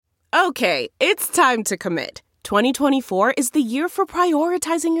Okay, it's time to commit. 2024 is the year for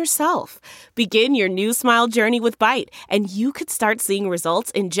prioritizing yourself. Begin your new smile journey with Byte, and you could start seeing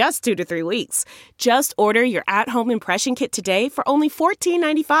results in just 2 to 3 weeks. Just order your at-home impression kit today for only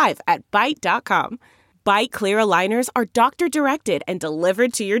 $14.95 at Byte.com. Byte Clear aligners are doctor-directed and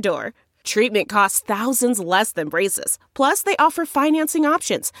delivered to your door. Treatment costs thousands less than braces. Plus, they offer financing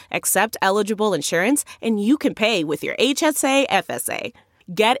options, accept eligible insurance, and you can pay with your HSA FSA.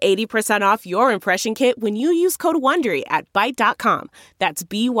 Get 80% off your impression kit when you use code WONDERY at Byte.com. That's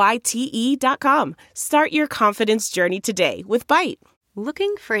BYTE.com. Start your confidence journey today with Byte.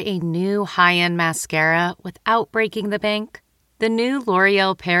 Looking for a new high-end mascara without breaking the bank? The new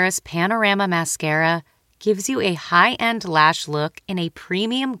L'Oreal Paris Panorama Mascara gives you a high-end lash look in a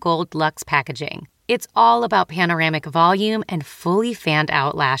premium gold luxe packaging. It's all about panoramic volume and fully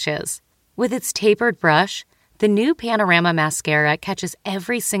fanned-out lashes. With its tapered brush, the new Panorama Mascara catches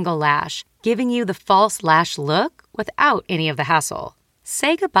every single lash, giving you the false lash look without any of the hassle.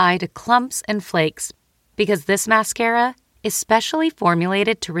 Say goodbye to clumps and flakes, because this mascara is specially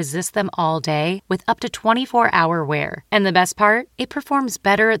formulated to resist them all day with up to 24-hour wear. And the best part? It performs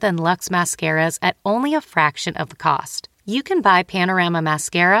better than Luxe mascaras at only a fraction of the cost. You can buy Panorama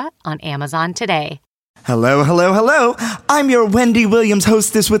Mascara on Amazon today. Hello, hello, hello. I'm your Wendy Williams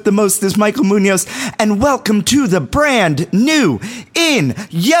hostess with the mostest, Michael Munoz, and welcome to the brand new In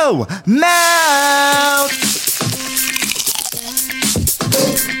Yo Mouth.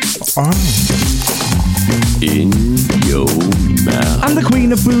 In Yo Mouth. I'm the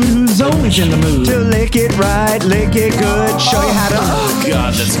queen of food who's always in the mood to lick it right, lick it good, show you how to. Oh,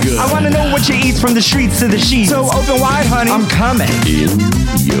 God, that's good. I want to know what you eat from the streets to the sheets. So open wide, honey. I'm coming. In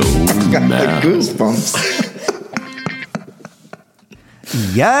Yo Got Mouth. the goosebumps.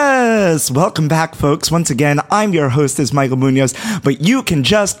 Yes, welcome back, folks. Once again, I'm your hostess, Michael Munoz, but you can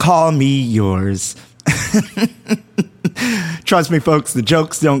just call me yours. Trust me, folks, the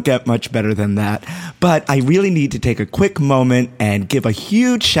jokes don't get much better than that. But I really need to take a quick moment and give a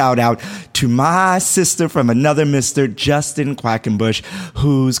huge shout out to my sister from another Mr. Justin Quackenbush,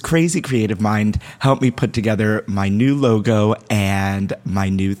 whose crazy creative mind helped me put together my new logo and my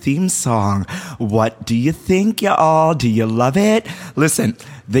new theme song. What do you think, y'all? Do you love it? Listen,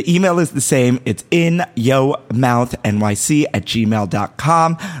 the email is the same. It's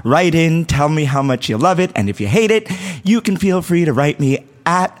inyomouthnyc@gmail.com. Write in, tell me how much you love it, and if you hate it, you can feel free to write me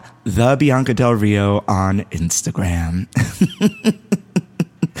at the Bianca Del Rio on Instagram.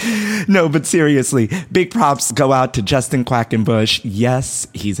 No, but seriously, big props go out to Justin Quackenbush. Yes,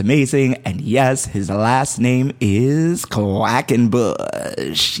 he's amazing. And yes, his last name is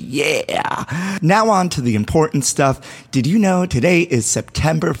Quackenbush. Yeah. Now on to the important stuff. Did you know today is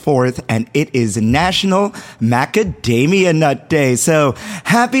September 4th and it is National Macadamia Nut Day? So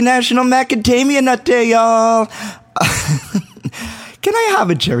happy National Macadamia Nut Day, y'all. Can I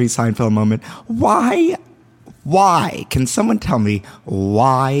have a Jerry Seinfeld moment? Why? Can someone tell me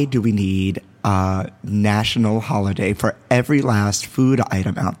why do we need a national holiday for every last food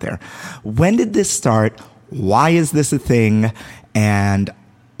item out there? When did this start? Why is this a thing? And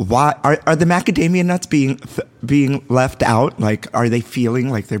why are the macadamia nuts being left out? Like, are they feeling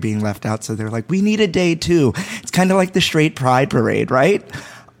like they're being left out? So they're like, we need a day too. It's kind of like the straight pride parade, right?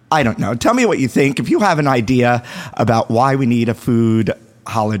 I don't know. Tell me what you think. If you have an idea about why we need a food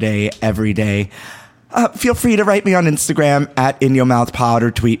holiday every day, feel free to write me on Instagram at InYourMouthPod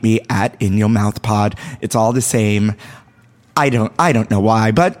or tweet me at InYourMouthPod. It's all the same. I don't know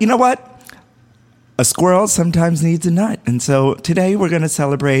why, but you know what? A squirrel sometimes needs a nut. And so today we're going to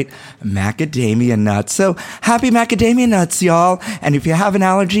celebrate macadamia nuts. So happy macadamia nuts, y'all. And if you have an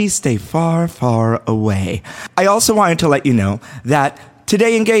allergy, stay far, far away. I also wanted to let you know that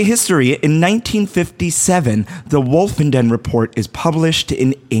today in gay history, in 1957, the Wolfenden Report is published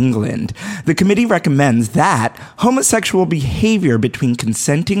in England. The committee recommends that homosexual behavior between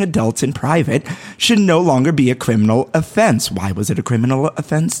consenting adults in private should no longer be a criminal offense. Why was it a criminal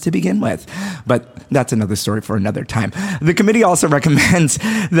offense to begin with? But that's another story for another time. The committee also recommends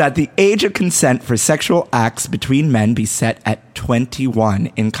that the age of consent for sexual acts between men be set at 21,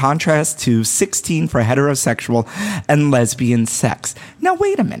 in contrast to 16 for heterosexual and lesbian sex. Now,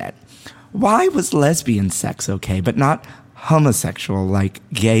 wait a minute. Why was lesbian sex okay, but not homosexual, like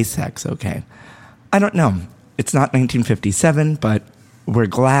gay sex, okay? I don't know. It's not 1957, but we're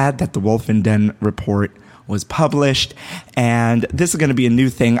glad that the Wolfenden Report was published, and this is going to be a new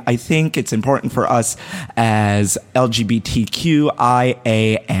thing. I think it's important for us as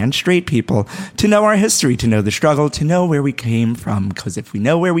LGBTQIA and straight people to know our history, to know the struggle, to know where we came from, because if we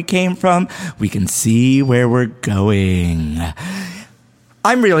know where we came from, we can see where we're going.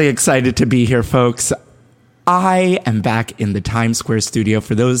 I'm really excited to be here, folks. I am back in the Times Square studio.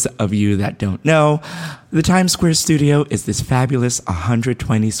 For those of you that don't know, the Times Square studio is this fabulous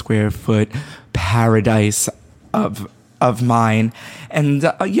 120 square foot paradise of mine. And,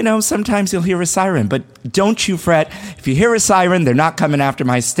 sometimes you'll hear a siren, but don't you fret. If you hear a siren, they're not coming after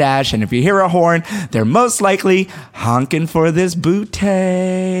my stash. And if you hear a horn, they're most likely honking for this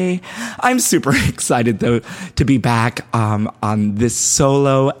booty. I'm super excited, though, to be back on this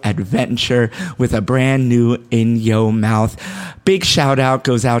solo adventure with a brand new In Yo Mouth. Big shout out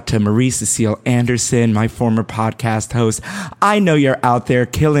goes out to Marie Cecile Anderson, my former podcast host. I know you're out there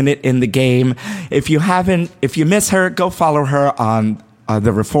killing it in the game. If you miss her, go follow her on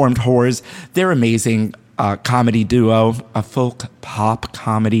the Reformed Whores. They're amazing. Comedy duo, a folk pop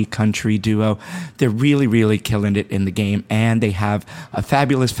comedy country duo. They're really, really killing it in the game. And they have a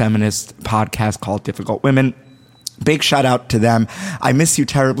fabulous feminist podcast called Difficult Women. Big shout out to them. I miss you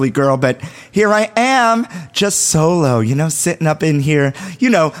terribly, girl, but here I am, just solo, sitting up in here,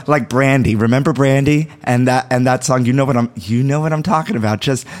 like Brandy. Remember Brandy and that song? You know what I'm talking about.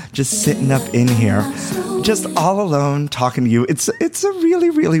 Just sitting up in here, just all alone talking to you. It's a really,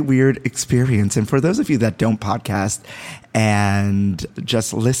 really weird experience. And for those of you that don't podcast and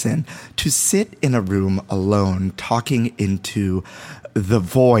just listen, to sit in a room alone talking into the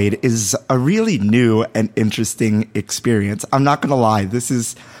void is a really new and interesting experience. I'm not going to lie. This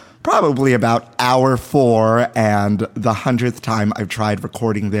is probably about hour 4 and the 100th time I've tried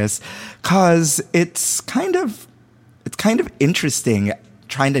recording this, because it's kind of interesting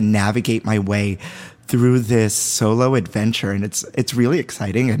trying to navigate my way through this solo adventure. And it's really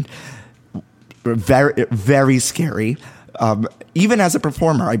exciting and very, very scary. Even as a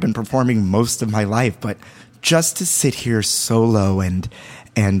performer, I've been performing most of my life, but just to sit here solo and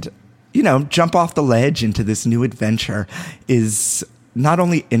jump off the ledge into this new adventure is not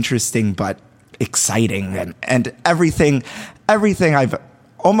only interesting, but exciting and everything I've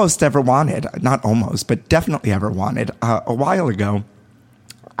almost ever wanted. Not almost, but definitely ever wanted. A while ago,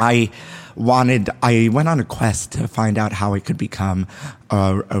 I went on a quest to find out how I could become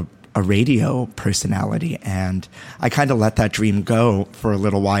a radio personality, and I kind of let that dream go for a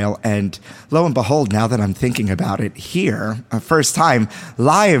little while. And lo and behold, now that I'm thinking about it here, first time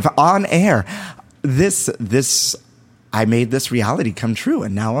live on air, I made this reality come true,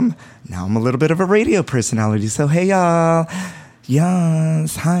 and now I'm a little bit of a radio personality. So hey y'all.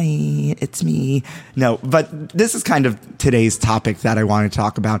 Yes, hi, it's me. No, but this is kind of today's topic that I want to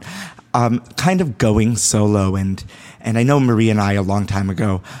talk about. Kind of going solo, and I know Marie and I a long time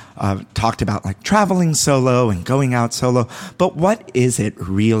ago talked about like traveling solo and going out solo, but what is it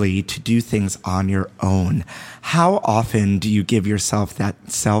really to do things on your own? How often do you give yourself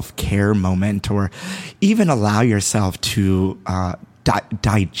that self-care moment, or even allow yourself to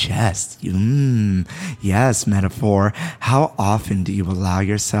digest? Yes, metaphor. How often do you allow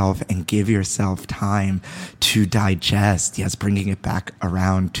yourself and give yourself time to digest? Yes, bringing it back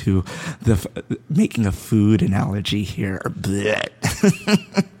around to making a food analogy here.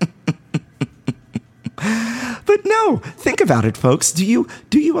 But no, think about it, folks. Do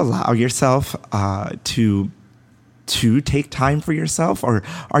you allow yourself to take time for yourself, or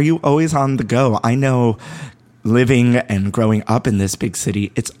are you always on the go? I know, living and growing up in this big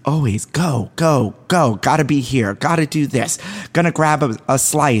city, it's always go, go, go. Gotta be here. Gotta do this. Gonna grab a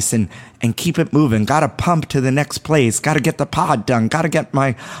slice and keep it moving. Gotta pump to the next place. Gotta get the pod done. Gotta get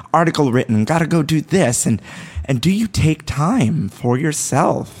my article written. Gotta go do this. And do you take time for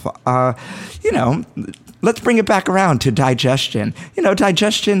yourself? Let's bring it back around to digestion.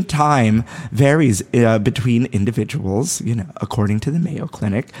 Digestion time varies between individuals, according to the Mayo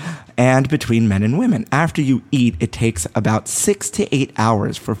Clinic, and between men and women. After you eat, it takes about 6 to 8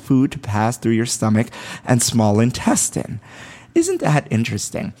 hours for food to pass through your stomach and small intestine. Isn't that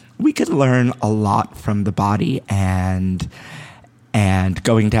interesting? We could learn a lot from the body, and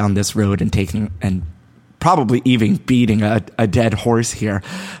going down this road and probably even beating a dead horse here.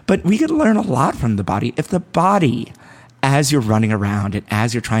 But we could learn a lot from the body. If the body, as you're running around and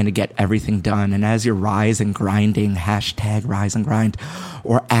as you're trying to get everything done, and as you're rise and grinding, #rise and grind,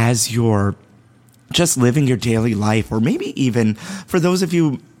 or as you're just living your daily life, or maybe even for those of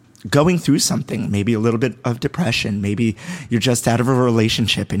you going through something, maybe a little bit of depression, maybe you're just out of a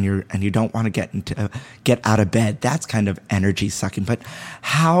relationship and you don't want to get out of bed. That's kind of energy sucking. But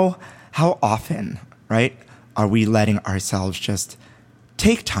how often, right, are we letting ourselves just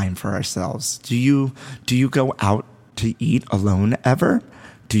take time for ourselves? Do you go out to eat alone ever?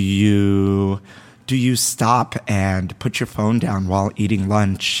 Do you stop and put your phone down while eating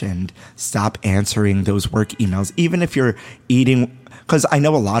lunch and stop answering those work emails, even if you're because I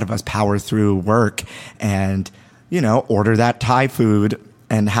know a lot of us power through work and, order that Thai food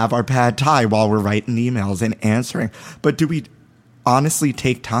and have our pad Thai while we're writing emails and answering. But do we honestly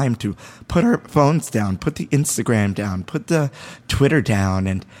take time to put our phones down, put the Instagram down, put the Twitter down,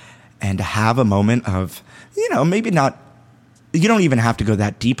 and have a moment of, maybe not, you don't even have to go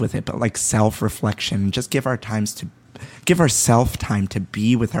that deep with it, but like self-reflection, just give ourselves time to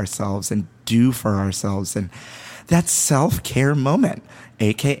be with ourselves and do for ourselves. And that self-care moment,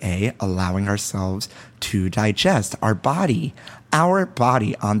 AKA allowing ourselves to digest. Our body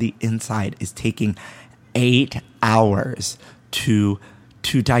on the inside is taking 8 hours to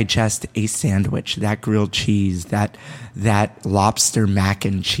digest a sandwich, that grilled cheese, that lobster mac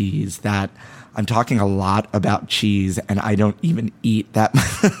and cheese, that I'm talking a lot about cheese, and I don't even eat that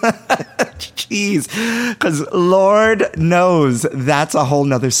much cheese because Lord knows that's a whole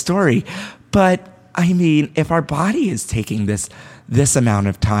nother story. But I mean, if our body is taking this amount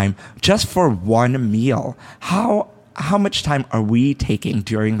of time just for one meal, how much time are we taking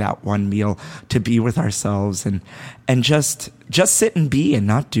during that one meal to be with ourselves and just sit and be and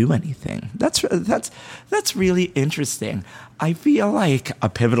not do anything? That's really interesting. I feel like a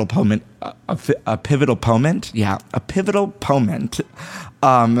pivotal moment, a pivotal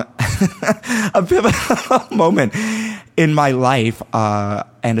moment in my life,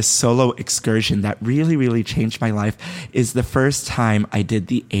 and a solo excursion that really, really changed my life is the first time I did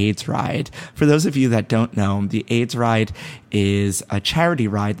the AIDS ride. For those of you that don't know, the AIDS ride is a charity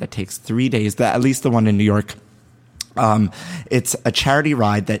ride that takes 3 days, at least the one in New York. It's a charity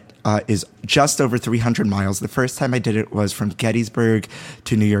ride that is just over 300 miles. The first time I did it was from Gettysburg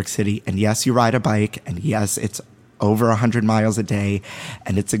to New York City. And yes, you ride a bike. And yes, it's over 100 miles a day.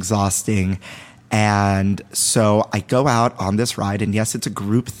 And it's exhausting. And so I go out on this ride, and yes, it's a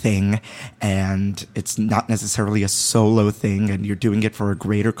group thing, and it's not necessarily a solo thing, and you're doing it for a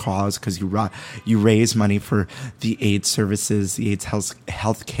greater cause because you raise money for the AIDS services, the AIDS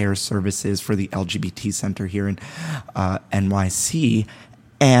health care services for the LGBT Center here in NYC,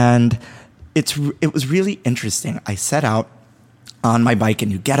 and it was really interesting. I set out on my bike, and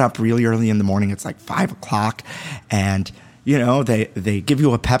you get up really early in the morning. It's like 5 o'clock, and they give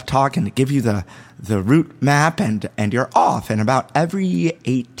you a pep talk and they give you the route map and you're off. And about every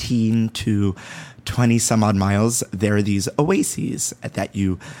 18 to 20 some odd miles, there are these oases that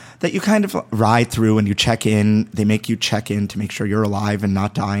you kind of ride through and you check in. They make you check in to make sure you're alive and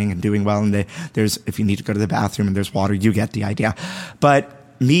not dying and doing well. And there's, if you need to go to the bathroom and there's water, you get the idea. But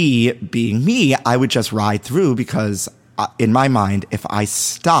me being me, I would just ride through because in my mind, if I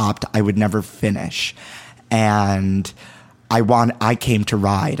stopped, I would never finish. And I came to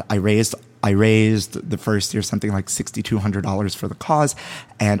ride. I raised the first year something like $6,200 for the cause,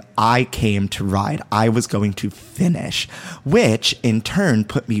 and I came to ride. I was going to finish, which in turn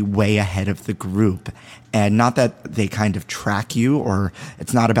put me way ahead of the group. And not that they kind of track you, or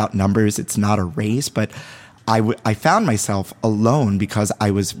it's not about numbers, it's not a race, but I found myself alone because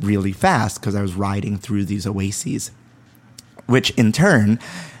I was really fast because I was riding through these oases, which in turn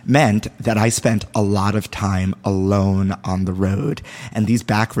meant that I spent a lot of time alone on the road. And these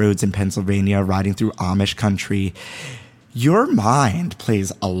back roads in Pennsylvania, riding through Amish country, your mind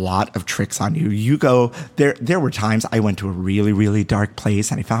plays a lot of tricks on you. You go there were times I went to a really, really dark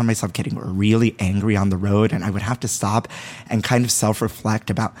place and I found myself getting really angry on the road, and I would have to stop and kind of self-reflect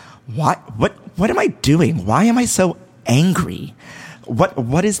about what am I doing? Why am I so angry?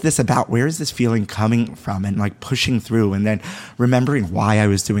 What is this about? Where is this feeling coming from? And like pushing through, and then remembering why I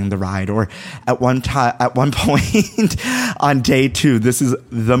was doing the ride. Or at one point on day 2, this is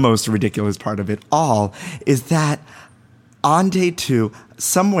the most ridiculous part of it all, is that on day 2,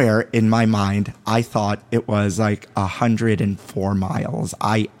 somewhere in my mind, I thought it was like 104 miles.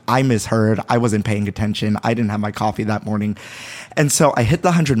 I misheard. I wasn't paying attention. I didn't have my coffee that morning. And so I hit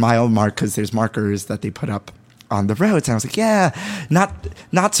the 100-mile mark because there's markers that they put up on the roads. And I was like, yeah,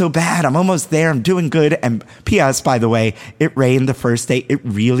 not so bad. I'm almost there. I'm doing good. And P.S., by the way, it rained the first day. It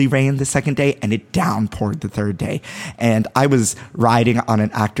really rained the second day, and it downpoured the third day. And I was riding on an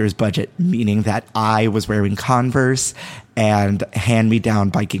actor's budget, meaning that I was wearing Converse and hand-me-down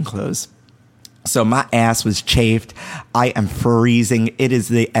biking clothes. So my ass was chafed. I am freezing. It is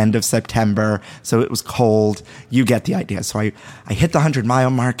the end of September, so it was cold. You get the idea. So I hit the 100-mile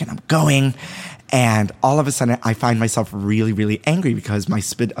mark, and I'm going. And all of a sudden, I find myself really, really angry because my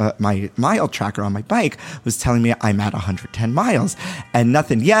mile tracker on my bike was telling me I'm at 110 miles. And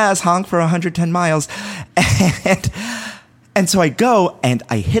nothing, yes, honk for 110 miles. And so I go and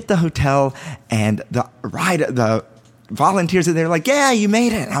I hit the hotel, and the volunteers are there like, yeah, you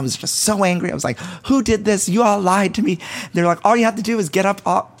made it. And I was just so angry. I was like, who did this? You all lied to me. They're like, all you have to do is get up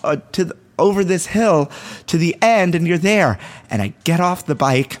over this hill to the end and you're there. And I get off the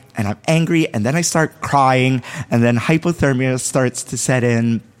bike and I'm angry and then I start crying and then hypothermia starts to set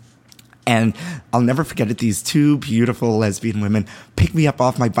in. And I'll never forget it. These two beautiful lesbian women pick me up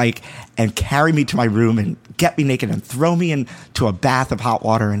off my bike and carry me to my room and get me naked and throw me into a bath of hot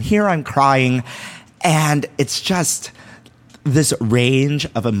water. And here I'm crying. And it's just this range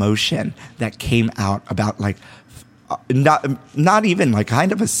of emotion that came out about like, not even like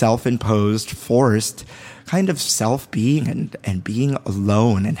kind of a self-imposed, forced kind of self-being and being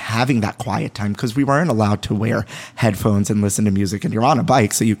alone and having that quiet time because we weren't allowed to wear headphones and listen to music and you're on a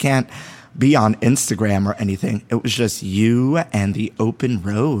bike, so you can't be on Instagram or anything. It was just you and the open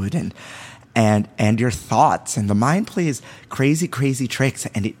road and your thoughts, and the mind plays crazy, crazy tricks,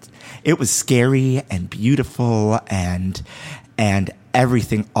 and it was scary and beautiful and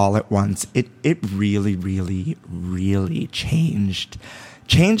everything all at once. It really, really, really changed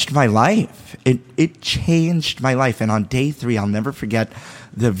my life. It changed my life. And on day 3, I'll never forget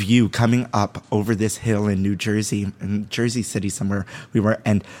the view coming up over this hill in New Jersey, in Jersey City somewhere we were.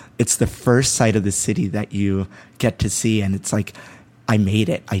 And it's the first sight of the city that you get to see. And it's like, I made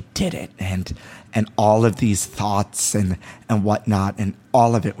it. I did it. And all of these thoughts and whatnot, and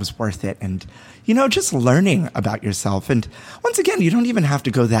all of it was worth it. And, you know, just learning about yourself. And once again, you don't even have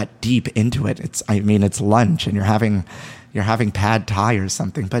to go that deep into it. It's lunch and you're having pad thai or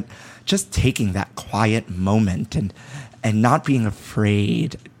something, but just taking that quiet moment and not being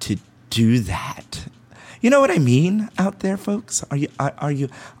afraid to do that. You know what I mean out there, folks? Are you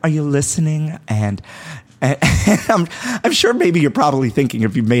listening? And I'm sure maybe you're probably thinking,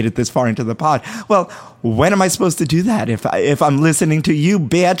 if you've made it this far into the pod, well, when am I supposed to do that? If I'm listening to you,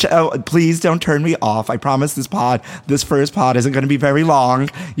 bitch, oh, please don't turn me off. I promise this first pod isn't going to be very long.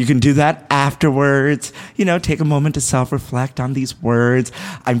 You can do that afterwards. You know, take a moment to self-reflect on these words.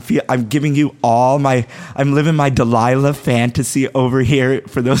 I'm giving you I'm living my Delilah fantasy over here.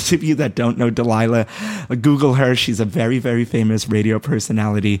 For those of you that don't know Delilah, Google her. She's a very, very famous radio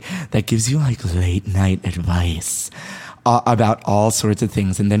personality that gives you like late night advice about all sorts of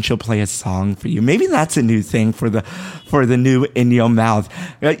things, and then she'll play a song for you. Maybe that's a new thing for the new In Your Mouth.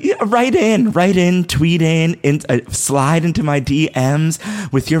 Write in, tweet in, slide into my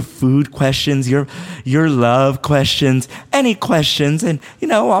DMs with your food questions, your love questions, any questions, and you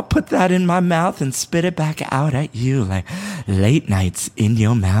know, I'll put that in my mouth and spit it back out at you like late nights in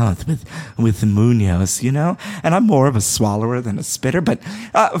your mouth with Munoz, you know. And I'm more of a swallower than a spitter, but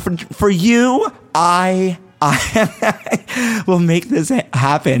for you, I will make this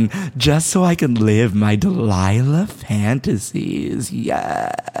happen just so I can live my Delilah fantasies.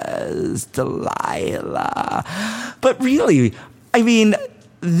 Yes, Delilah. But really, I mean,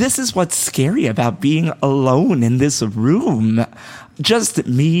 this is what's scary about being alone in this room. Just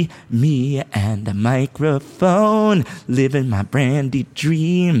me and a microphone, living my brandy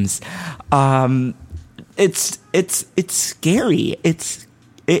dreams. It's scary.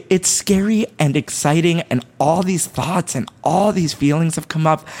 It's scary and exciting, and all these thoughts and all these feelings have come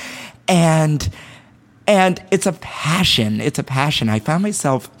up, and it's a passion. It's a passion. I found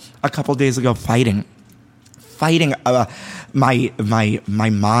myself a couple days ago fighting my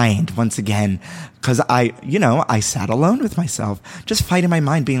mind once again, because I sat alone with myself, just fighting my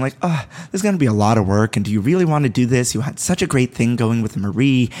mind, being like, oh, there's going to be a lot of work, and do you really want to do this? You had such a great thing going with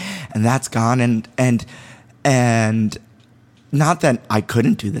Marie, and that's gone, and not that I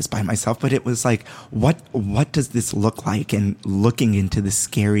couldn't do this by myself, but it was like, what does this look like? And looking into the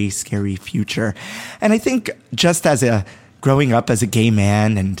scary, scary future. And I think just growing up as a gay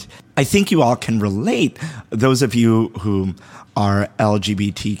man, and I think you all can relate, those of you who are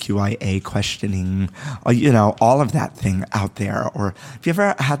LGBTQIA questioning, you know, all of that thing out there. Or if you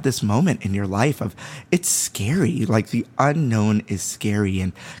ever had this moment in your life of, it's scary, like the unknown is scary,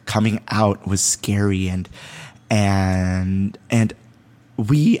 and coming out was scary, and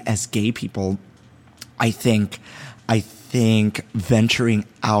we as gay people, I think venturing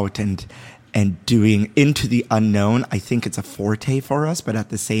out and doing into the unknown, I think it's a forte for us. But at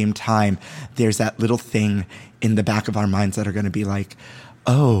the same time, there's that little thing in the back of our minds that are going to be like,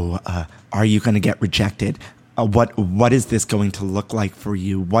 are you going to get rejected? What is this going to look like for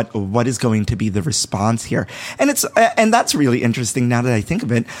you? What is going to be the response here? And that's really interesting now that I think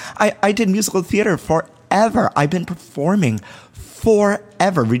of it. I did musical theater forever. I've been performing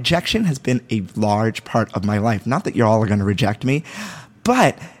forever. Rejection has been a large part of my life. Not that you all are going to reject me,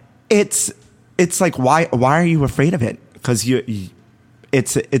 but it's like, why are you afraid of it? Because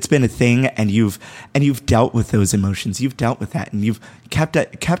it's been a thing, and you've dealt with those emotions. You've dealt with that, and you've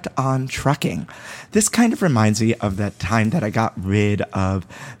kept on trucking. This kind of reminds me of that time that I got rid of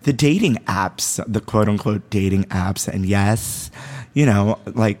the dating apps, the quote unquote dating apps. And yes, you know,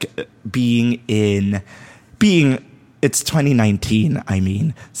 like it's 2019. I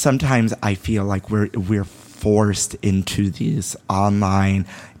mean, sometimes I feel like we're forced into these online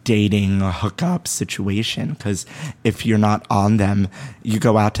dating hookup situation, because if you're not on them, you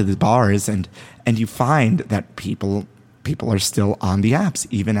go out to the bars and you find that people are still on the apps,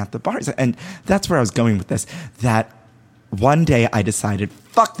 even at the bars. And that's where I was going with this, that one day I decided,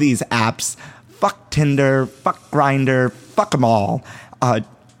 fuck these apps, fuck Tinder, fuck Grindr, fuck them all.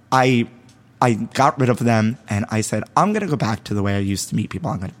 I got rid of them, and I said, I'm going to go back to the way I used to meet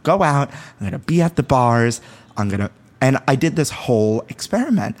people. I'm going to go out, I'm going to be at the bars, and I did this whole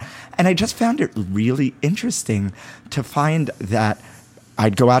experiment, and I just found it really interesting to find that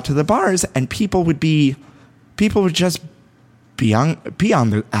I'd go out to the bars and people would just be on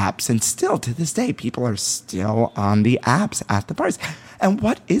the apps, and still to this day, people are still on the apps at the bars. And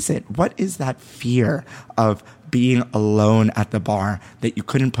what is it? What is that fear of being alone at the bar, that you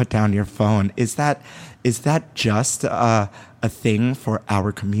couldn't put down your phone? Is that just a thing for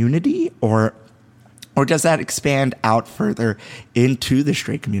our community, or does that expand out further into the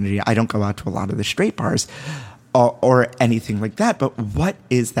straight community? I don't go out to a lot of the straight bars or anything like that, but what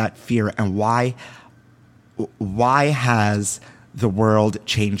is that fear, and why has the world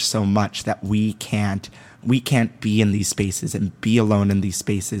changed so much that we can't be in these spaces and be alone in these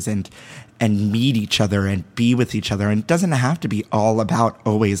spaces and meet each other and be with each other? And it doesn't have to be all about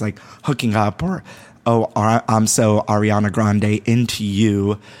always like hooking up or, I'm so Ariana Grande into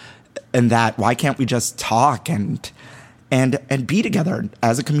you. And that, why can't we just talk and be together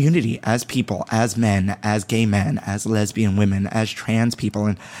as a community, as people, as men, as gay men, as lesbian women, as trans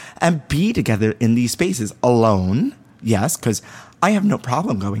people, and be together in these spaces alone? Yes, because I have no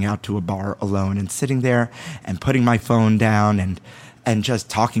problem going out to a bar alone and sitting there and putting my phone down and just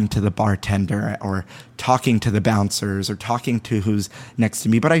talking to the bartender or talking to the bouncers or talking to who's next to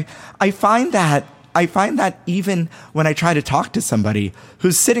me. But I find that even when I try to talk to somebody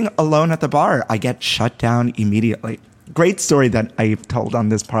who's sitting alone at the bar, I get shut down immediately. Great story that I've told on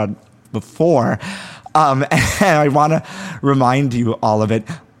this pod before. And I want to remind you all of it.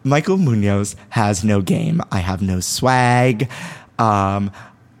 Michael Munoz has no game. I have no swag. I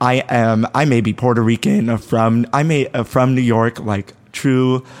may be Puerto Rican from New York, like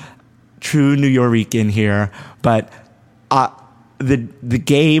true New Yorican here, but the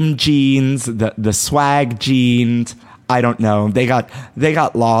game genes, the swag genes, I don't know. They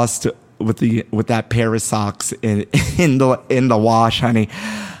got lost with that pair of socks in the wash, honey.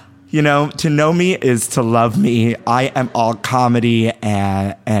 You know, to know me is to love me. I am all comedy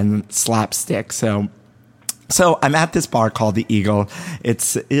and slapstick. So I'm at this bar called the Eagle.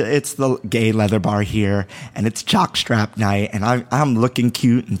 It's the gay leather bar here, and it's jockstrap night, and I'm looking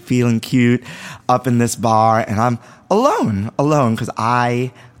cute and feeling cute up in this bar, and I'm alone because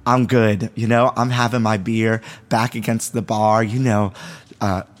I'm good. You know, I'm having my beer back against the bar, you know,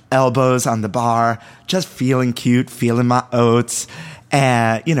 elbows on the bar, just feeling cute, feeling my oats,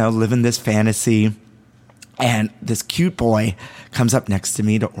 and, you know, living this fantasy. And this cute boy comes up next to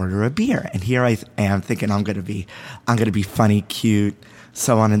me to order a beer. And here I am thinking I'm going to be funny, cute,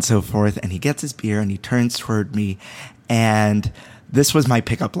 so on and so forth. And he gets his beer and he turns toward me. And this was my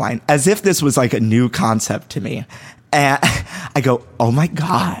pickup line, as if this was like a new concept to me. And I go, "Oh my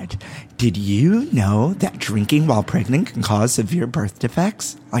God, did you know that drinking while pregnant can cause severe birth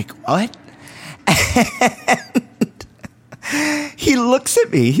defects?" Like, what? And he looks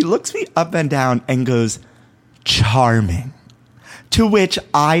at me. He looks me up and down and goes, "Charming." To which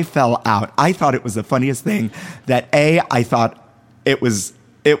I fell out. I thought it was the funniest thing that I thought it was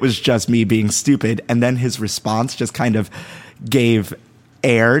just me being stupid. And then his response just kind of gave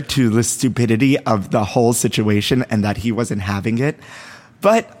air to the stupidity of the whole situation and that he wasn't having it.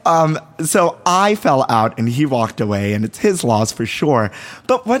 But, so I fell out and he walked away, and it's his loss for sure.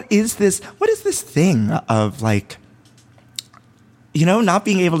 But what is this thing of, like, you know, not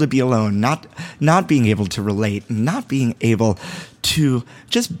being able to be alone, not being able to relate, not being able to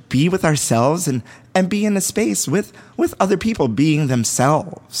just be with ourselves and be in a space with other people being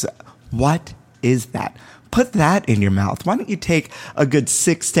themselves? What is that? Put that in your mouth. Why don't you take a good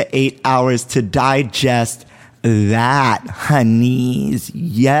 6 to 8 hours to digest that, honeys?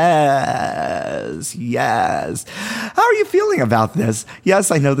 Yes. How are you feeling about this?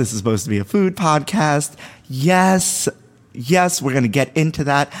 Yes, I know this is supposed to be a food podcast. Yes, Yes, we're going to get into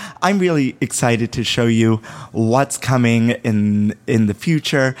that. I'm really excited to show you what's coming in the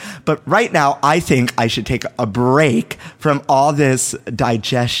future. But right now, I think I should take a break from all this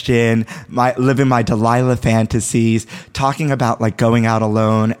digestion, living my Delilah fantasies, talking about like going out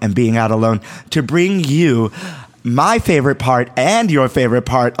alone and being out alone, to bring you my favorite part and your favorite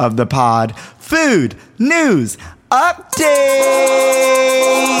part of the pod, food news update.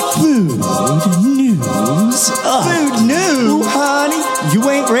 Food news. Food news, honey. You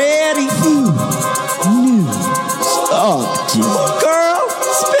ain't ready. Food news update. Girl,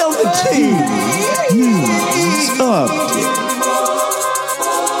 spill the tea. News update.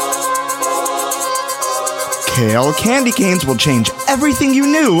 Kale candy canes will change everything you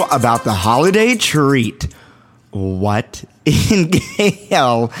knew about the holiday treat. What in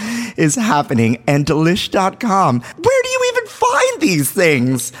kale is happening? And Delish.com. Where do you even find these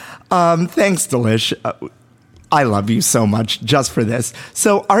things? Thanks, Delish. I love you so much just for this.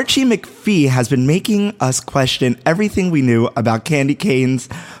 So Archie McPhee has been making us question everything we knew about candy canes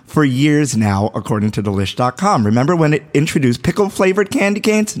for years now, according to Delish.com. Remember when it introduced pickle-flavored candy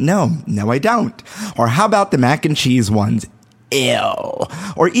canes? No, I don't. Or how about the mac and cheese ones? Ew.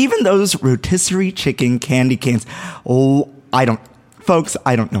 Or even those rotisserie chicken candy canes. Oh, I don't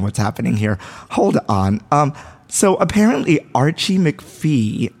know what's happening here. Hold on. So apparently Archie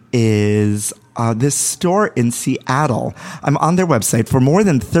McPhee is this store in Seattle. I'm on their website. For more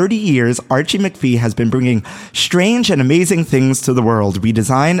than 30 years, Archie McPhee has been bringing strange and amazing things to the world. We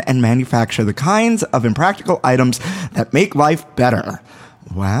design and manufacture the kinds of impractical items that make life better.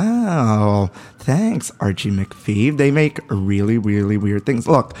 Wow. Thanks, Archie McPhee. They make really, really weird things.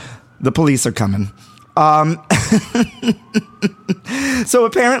 Look, the police are coming. So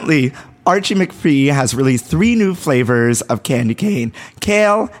apparently, Archie McPhee has released 3 new flavors of candy cane: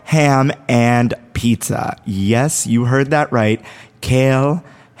 kale, ham, and pizza. Yes, you heard that right. Kale,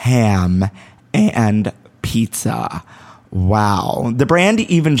 ham, and pizza. Wow. The brand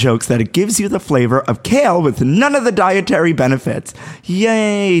even jokes that it gives you the flavor of kale with none of the dietary benefits.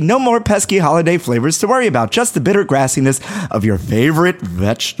 Yay! No more pesky holiday flavors to worry about, just the bitter grassiness of your favorite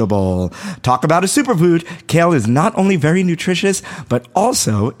vegetable. Talk about a superfood. Kale is not only very nutritious, but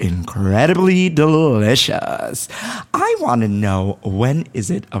also incredibly delicious. I want to know, when is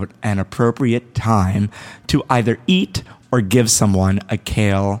it an appropriate time to either eat or give someone a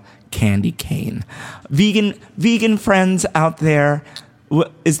kale candy cane? Vegan friends out there,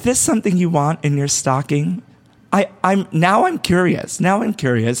 is this something you want in your stocking? I'm curious.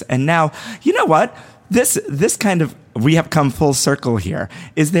 And now, you know what? This kind of, we have come full circle here.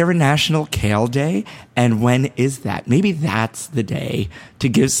 Is there a National Kale Day? And when is that? Maybe that's the day to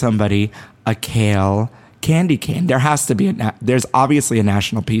give somebody a kale candy cane. There has to be there's obviously a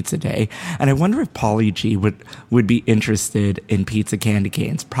National Pizza Day, and I wonder if Pauly G would be interested in pizza candy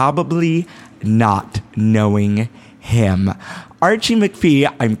canes. Probably not, knowing him. Archie McPhee,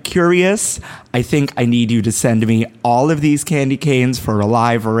 I'm curious. I think I need you to send me all of these candy canes for a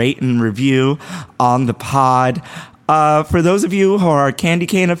live rate and review on the pod. For those of you who are candy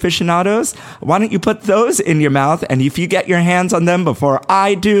cane aficionados, why don't you put those in your mouth? And if you get your hands on them before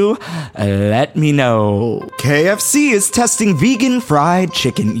I do, let me know. KFC is testing vegan fried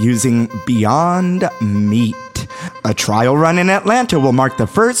chicken using Beyond Meat. A trial run in Atlanta will mark the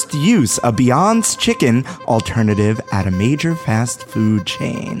first use of Beyond's chicken alternative at a major fast food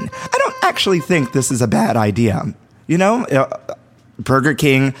chain. I don't actually think this is a bad idea. You know, Burger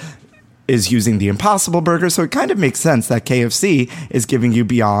King is using the Impossible Burger, so it kind of makes sense that KFC is giving you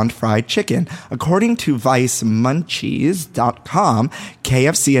Beyond Fried Chicken. According to ViceMunchies.com,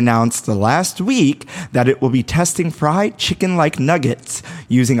 KFC announced last week that it will be testing fried chicken-like nuggets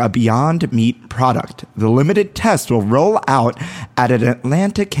using a Beyond Meat product. The limited test will roll out at an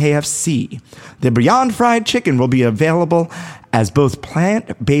Atlanta KFC. The Beyond Fried Chicken will be available as both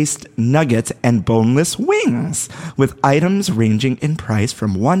plant-based nuggets and boneless wings, with items ranging in price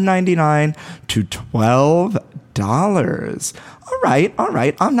from $1.99 to $12. All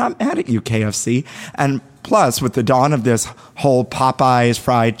right. I'm not mad at you, KFC. And plus, with the dawn of this whole Popeyes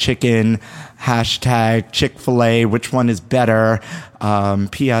fried chicken, hashtag Chick-fil-A, which one is better?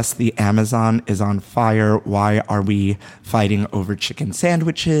 P.S. The Amazon is on fire. Why are we fighting over chicken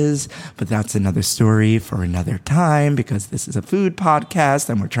sandwiches? But that's another story for another time, because this is a food podcast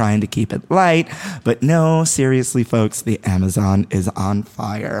and we're trying to keep it light. But no, seriously, folks, the Amazon is on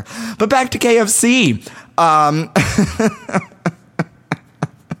fire. But back to KFC.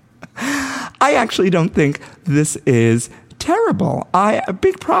 I actually don't think this is terrible.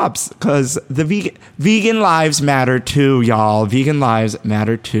 Big props, because the vegan lives matter too, y'all. Vegan lives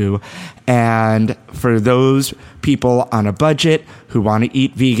matter too. And for those people on a budget who want to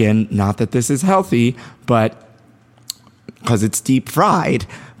eat vegan, not that this is healthy, but because it's deep fried.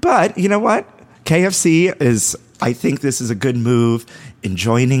 But you know what? KFC is, I think this is a good move in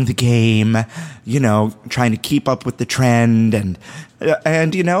joining the game, you know, trying to keep up with the trend.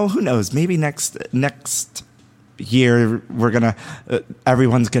 And you know, who knows? Maybe next year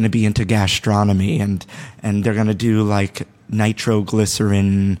everyone's gonna be into gastronomy, and they're gonna do like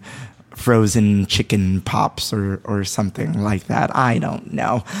nitroglycerin frozen chicken pops or something like that. I don't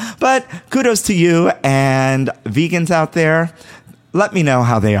know, but kudos to you, and vegans out there, let me know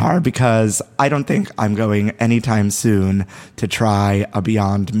how they are, because I don't think I'm going anytime soon to try a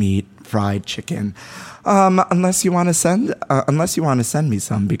Beyond Meat fried chicken, unless you want to send me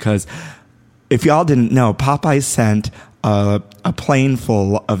some, because if y'all didn't know, Popeyes sent a plane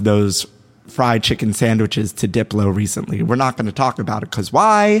full of those fried chicken sandwiches to Diplo recently. We're not going to talk about it, because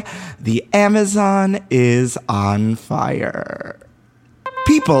why? The Amazon is on fire.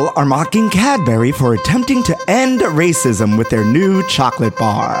 People are mocking Cadbury for attempting to end racism with their new chocolate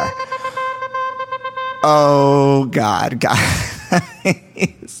bar. Oh, God,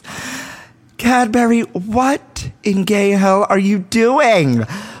 guys. Cadbury, what in gay hell are you doing?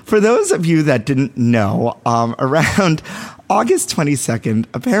 For those of you that didn't know, around August 22nd,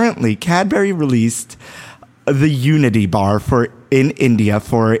 apparently Cadbury released the Unity Bar in India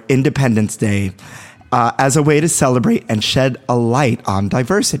for Independence Day, as a way to celebrate and shed a light on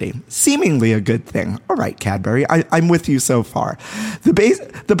diversity. Seemingly a good thing. All right, Cadbury, I'm with you so far.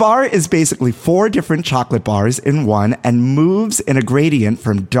 The bar is basically 4 different chocolate bars in one, and moves in a gradient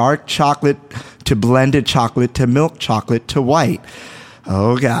from dark chocolate to blended chocolate to milk chocolate to white.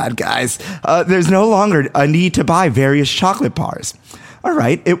 Oh, God, guys. There's no longer a need to buy various chocolate bars. All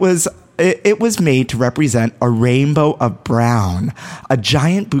right, it was made to represent a rainbow of brown, a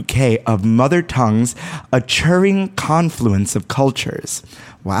giant bouquet of mother tongues, a churring confluence of cultures.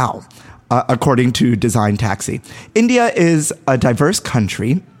 Wow. According to Design Taxi. India is a diverse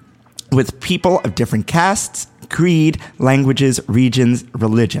country with people of different castes, creed, languages, regions,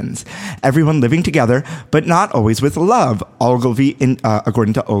 religions. Everyone living together, but not always with love,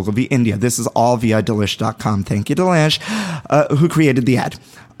 according to Ogilvy India. This is all via Delish.com. Thank you, Delish, who created the ad.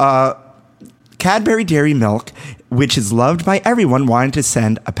 Cadbury Dairy Milk, which is loved by everyone, wanted to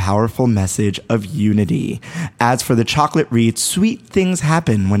send a powerful message of unity. As for the chocolate reads, sweet things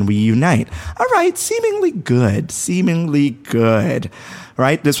happen when we unite. All right, seemingly good.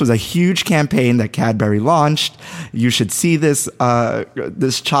 Right? This was a huge campaign that Cadbury launched. You should see this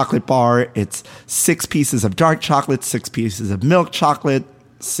chocolate bar. It's 6 pieces of dark chocolate, 6 pieces of milk chocolate,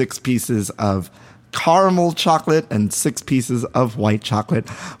 6 pieces of caramel chocolate, and 6 pieces of white chocolate.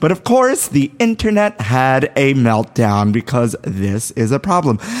 But of course, the internet had a meltdown, because this is a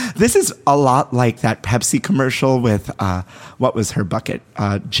problem. This is a lot like that Pepsi commercial with, what was her bucket?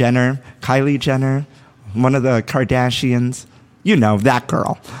 Kylie Jenner, one of the Kardashians. You know, that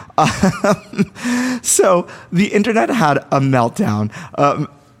girl. So the internet had a meltdown.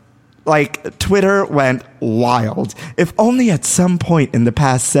 Like, Twitter went wild. If only at some point in the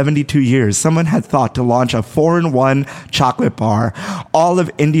past 72 years, someone had thought to launch a 4-in-1 chocolate bar, all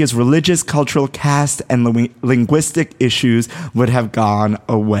of India's religious, cultural, caste, and linguistic issues would have gone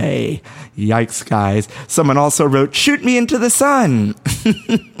away. Yikes, guys. Someone also wrote, "Shoot me into the sun."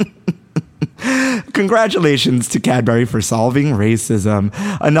 Congratulations to Cadbury for solving racism.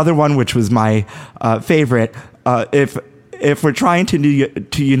 Another one, which was my favorite, if we're trying to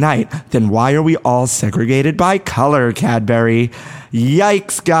unite, then why are we all segregated by color, Cadbury?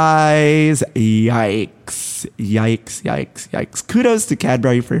 Yikes, guys. Yikes. Kudos to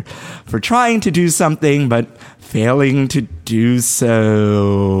Cadbury for trying to do something, but failing to do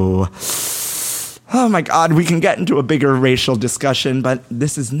so. Oh my God, we can get into a bigger racial discussion, but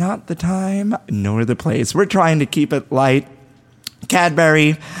this is not the time nor the place. We're trying to keep it light.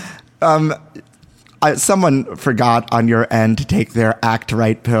 Cadbury, someone forgot on your end to take their Act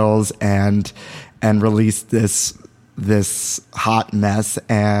Right pills and release this hot mess,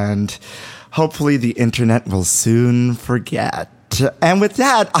 and hopefully the internet will soon forget. And with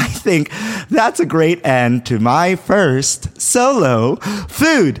that, I think that's a great end to my first solo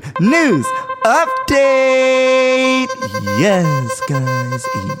food news update. Yes, guys.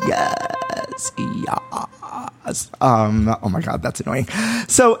 Yes. Oh my God, that's annoying.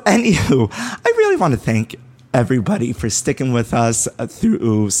 So, anywho, I really want to thank everybody for sticking with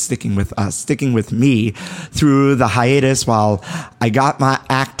me through the hiatus while I got my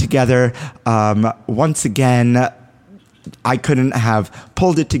act together. Once again, I couldn't have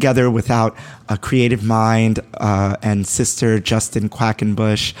pulled it together without a creative mind and sister Justin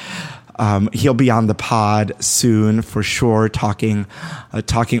Quackenbush. He'll be on the pod soon for sure, talking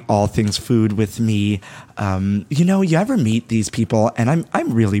all things food with me. You ever meet these people, and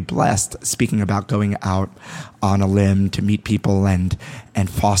I'm really blessed. Speaking about going out on a limb to meet people and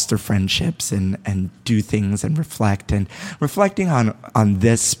foster friendships and do things and reflect, and reflecting on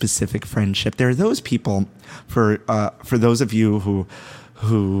this specific friendship. There are those people for those of you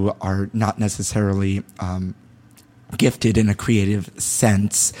who are not necessarily gifted in a creative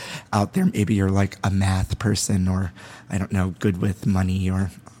sense out there. Maybe you're like a math person, or I don't know, good with money,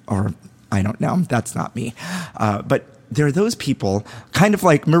 or I don't know. That's not me. But there are those people, kind of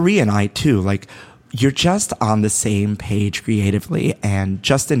like Marie and I too. Like, you're just on the same page creatively. And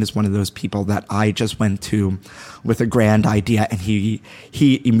Justin is one of those people that I just went to with a grand idea, and he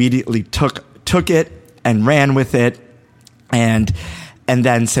immediately took it and ran with it, and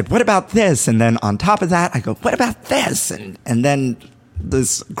then said, what about this? And then on top of that, I go, what about this? And then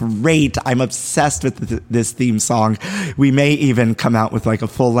this great, I'm obsessed with this theme song. We may even come out with like a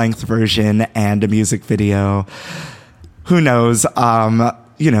full-length version and a music video. Who knows?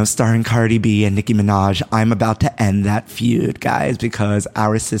 Starring Cardi B and Nicki Minaj. I'm about to end that feud, guys, because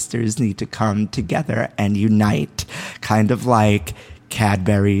our sisters need to come together and unite. Kind of like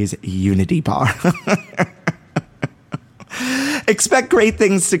Cadbury's Unity Bar. Expect great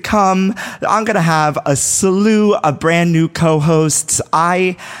things to come. I'm going to have a slew of brand new co-hosts.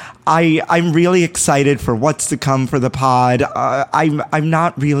 I'm really excited for what's to come for the pod. I'm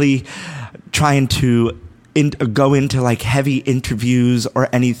not really trying to go into like heavy interviews or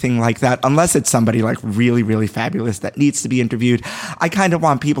anything like that, unless it's somebody like really, really fabulous that needs to be interviewed. I kind of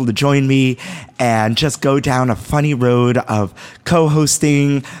want people to join me and just go down a funny road of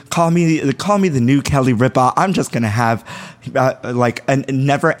co-hosting. Call me the new Kelly Ripa. I'm just going to have like a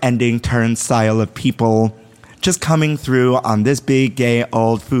never-ending turnstile of people just coming through on this big gay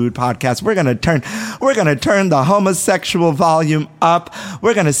old food podcast. We're gonna turn the homosexual volume up.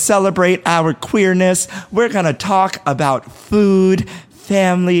 We're gonna celebrate our queerness. We're gonna talk about food,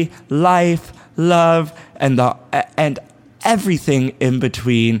 family, life, love, and everything in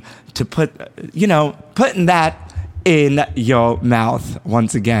between, to putting that in your mouth.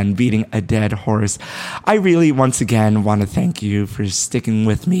 Once again, beating a dead horse. I really once again want to thank you for sticking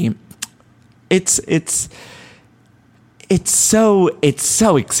with me. It's so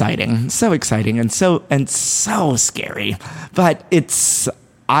exciting and so scary, but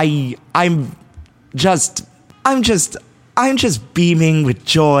I'm just beaming with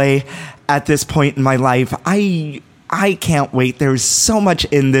joy at this point in my life. I can't wait. There's so much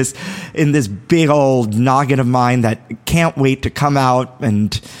in this big old noggin of mine that can't wait to come out,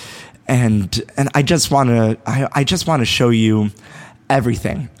 and I just want to show you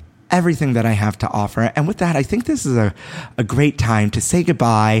everything that I have to offer. And with that, I think this is a great time to say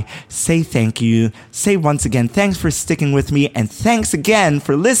goodbye, say thank you, say once again, thanks for sticking with me, and thanks again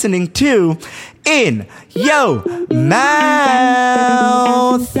for listening to In Yo Mouth.